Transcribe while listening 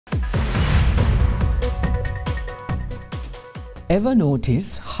Ever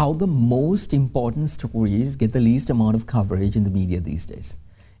notice how the most important stories get the least amount of coverage in the media these days?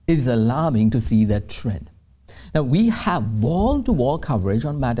 It is alarming to see that trend. Now, we have wall-to-wall coverage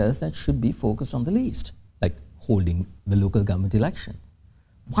on matters that should be focused on the least, like holding the local government election.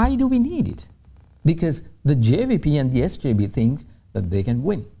 Why do we need it? Because the JVP and the SJB think that they can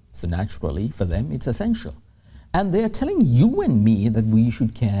win. So naturally, for them, it's essential. And they are telling you and me that we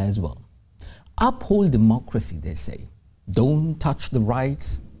should care as well. Uphold democracy, they say. Don't touch the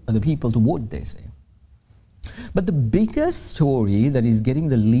rights of the people to vote, they say. But the biggest story that is getting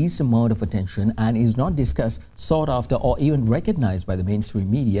the least amount of attention and is not discussed, sought after, or even recognized by the mainstream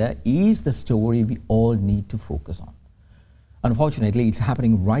media is the story we all need to focus on. Unfortunately, it's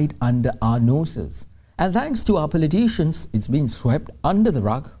happening right under our noses. And thanks to our politicians, it's been swept under the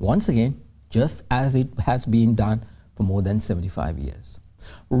rug once again, just as it has been done for more than 75 years.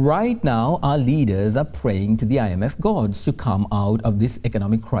 Right now, our leaders are praying to the IMF gods to come out of this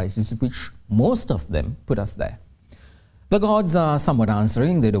economic crisis, which most of them put us there. The gods are somewhat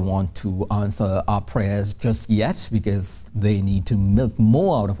answering. They don't want to answer our prayers just yet because they need to milk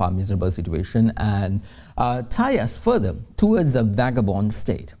more out of our miserable situation and tie us further towards a vagabond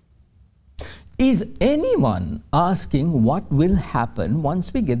state. Is anyone asking what will happen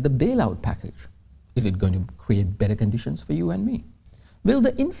once we get the bailout package? Is it going to create better conditions for you and me? Will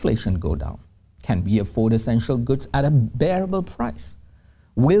the inflation go down? Can we afford essential goods at a bearable price?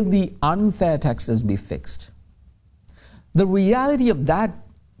 Will the unfair taxes be fixed? The reality of that,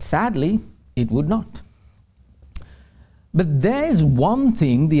 sadly, it would not. But there is one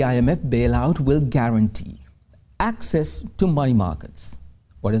thing the IMF bailout will guarantee: access to money markets.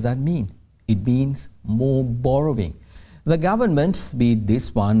 What does that mean? It means more borrowing. The government, be it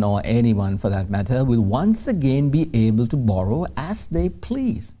this one or anyone for that matter, will once again be able to borrow as they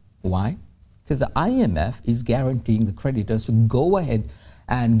please. Why? Because the IMF is guaranteeing the creditors to go ahead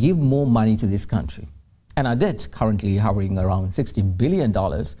and give more money to this country. And our debt, currently hovering around $60 billion,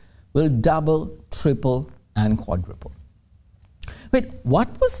 will double, triple, and quadruple. Wait, what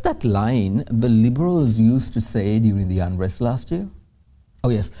was that line the liberals used to say during the unrest last year? Oh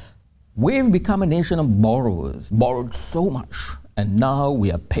yes, we've become a nation of borrowers, borrowed so much, and now we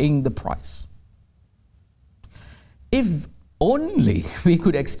are paying the price. If only we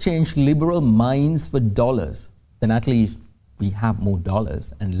could exchange liberal minds for dollars, then at least we have more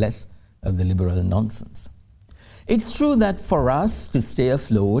dollars and less of the liberal nonsense. It's true that for us to stay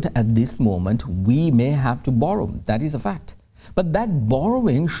afloat at this moment, we may have to borrow. That is a fact. But that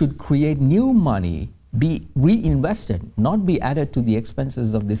borrowing should create new money, be reinvested, not be added to the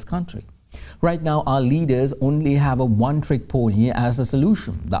expenses of this country. Right now, our leaders only have a one-trick pony as a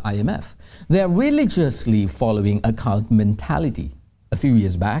solution, the IMF. They are religiously following a cult mentality. A few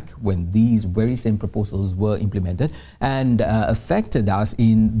years back, when these very same proposals were implemented and affected us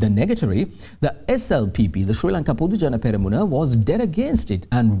in the negatory, the SLPP, the Sri Lanka Podujana Peramuna, was dead against it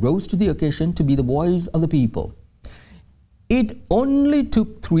and rose to the occasion to be the voice of the people. It only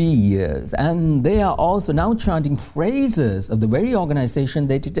took 3 years, and they are also now chanting praises of the very organization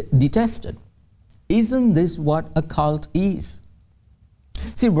they detested. Isn't this what a cult is?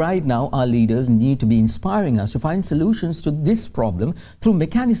 See, right now, our leaders need to be inspiring us to find solutions to this problem through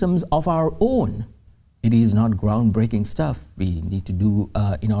mechanisms of our own. It is not groundbreaking stuff we need to do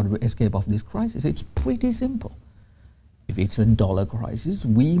in order to escape of this crisis. It's pretty simple. If it's a dollar crisis,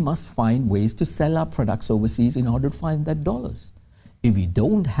 we must find ways to sell our products overseas in order to find that dollars. If we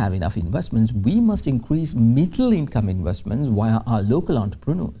don't have enough investments, we must increase middle-income investments via our local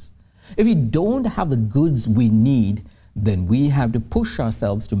entrepreneurs. If we don't have the goods we need, then we have to push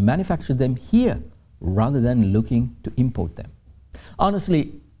ourselves to manufacture them here rather than looking to import them.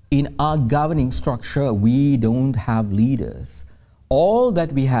 Honestly, in our governing structure, we don't have leaders. All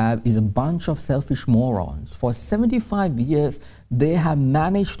that we have is a bunch of selfish morons. For 75 years, they have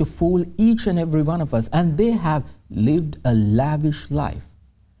managed to fool each and every one of us, and they have lived a lavish life.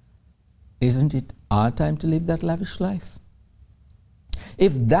 Isn't it our time to live that lavish life?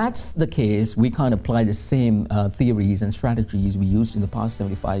 If that's the case, we can't apply the same theories and strategies we used in the past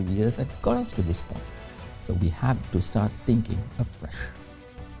 75 years that got us to this point. So we have to start thinking afresh.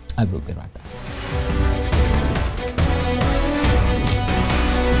 I will be right back.